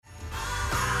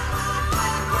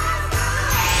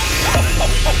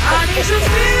some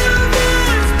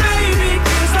feel-goods, baby.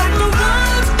 It's like the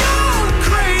world's gone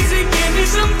crazy. Give me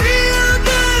some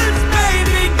feel-goods,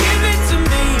 baby. Give it to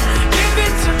me. Give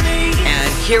it to me. And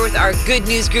here with our good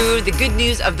news guru, the good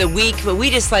news of the week, but we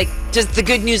just the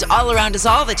good news all around us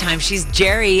all the time. She's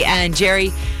Jerry, and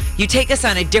Jerry, you take us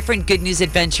on a different good news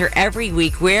adventure every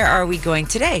week. Where are we going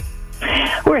today?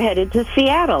 We're headed to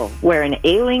Seattle, where an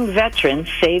ailing veteran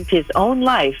saved his own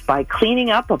life by cleaning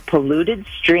up a polluted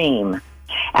stream.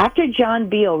 After John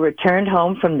Beal returned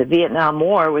home from the Vietnam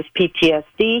War with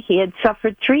PTSD, he had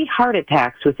suffered 3 heart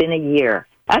attacks within a year.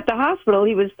 At the hospital,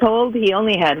 he was told he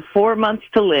only had 4 months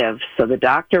to live, so the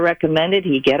doctor recommended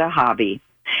he get a hobby.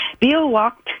 Beal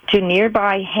walked to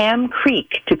nearby Ham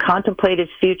Creek to contemplate his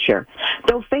future.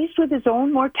 Though faced with his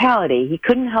own mortality, he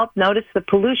couldn't help notice the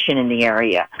pollution in the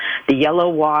area. The yellow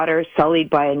water, sullied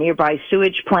by a nearby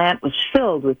sewage plant, was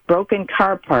filled with broken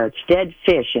car parts, dead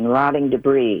fish, and rotting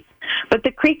debris. But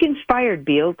the creek inspired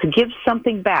Beal to give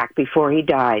something back before he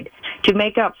died, to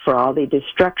make up for all the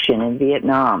destruction in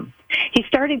Vietnam. He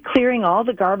started clearing all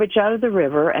the garbage out of the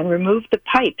river and removed the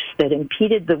pipes that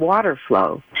impeded the water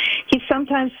flow. He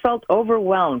sometimes felt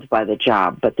overwhelmed by the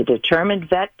job, but the determined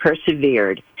vet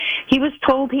persevered. He was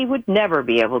told he would never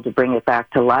be able to bring it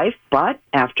back to life, but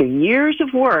after years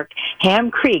of work,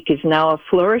 Ham Creek is now a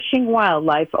flourishing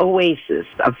wildlife oasis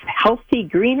of healthy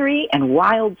greenery and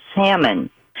wild salmon.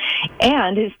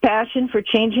 And his passion for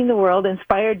changing the world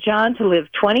inspired John to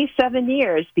live 27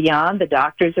 years beyond the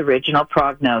doctor's original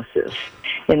prognosis.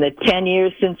 In the 10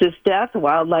 years since his death,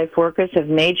 wildlife workers have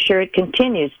made sure it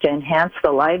continues to enhance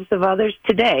the lives of others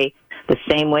today the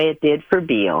same way it did for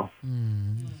Beal.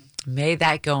 May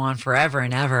that go on forever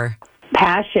and ever.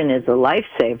 Passion is a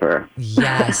lifesaver.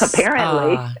 Yes.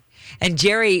 Apparently. And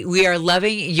Jerry, we are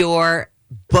loving your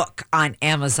book on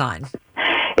Amazon.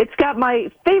 It's got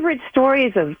my favorite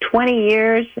stories of 20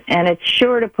 years, and it's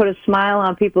sure to put a smile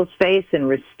on people's face and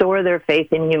restore their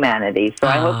faith in humanity. So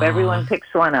I hope everyone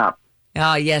picks one up.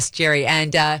 Oh, yes, Jerry.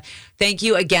 And thank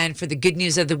you again for the good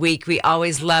news of the week. We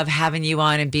always love having you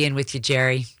on and being with you,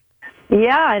 Jerry.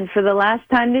 Yeah, and for the last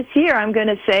time this year, I'm going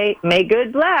to say, may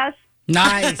good bless.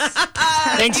 Nice.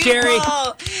 Thanks, Jerry.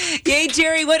 Yay,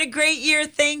 Jerry. What a great year.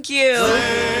 Thank you.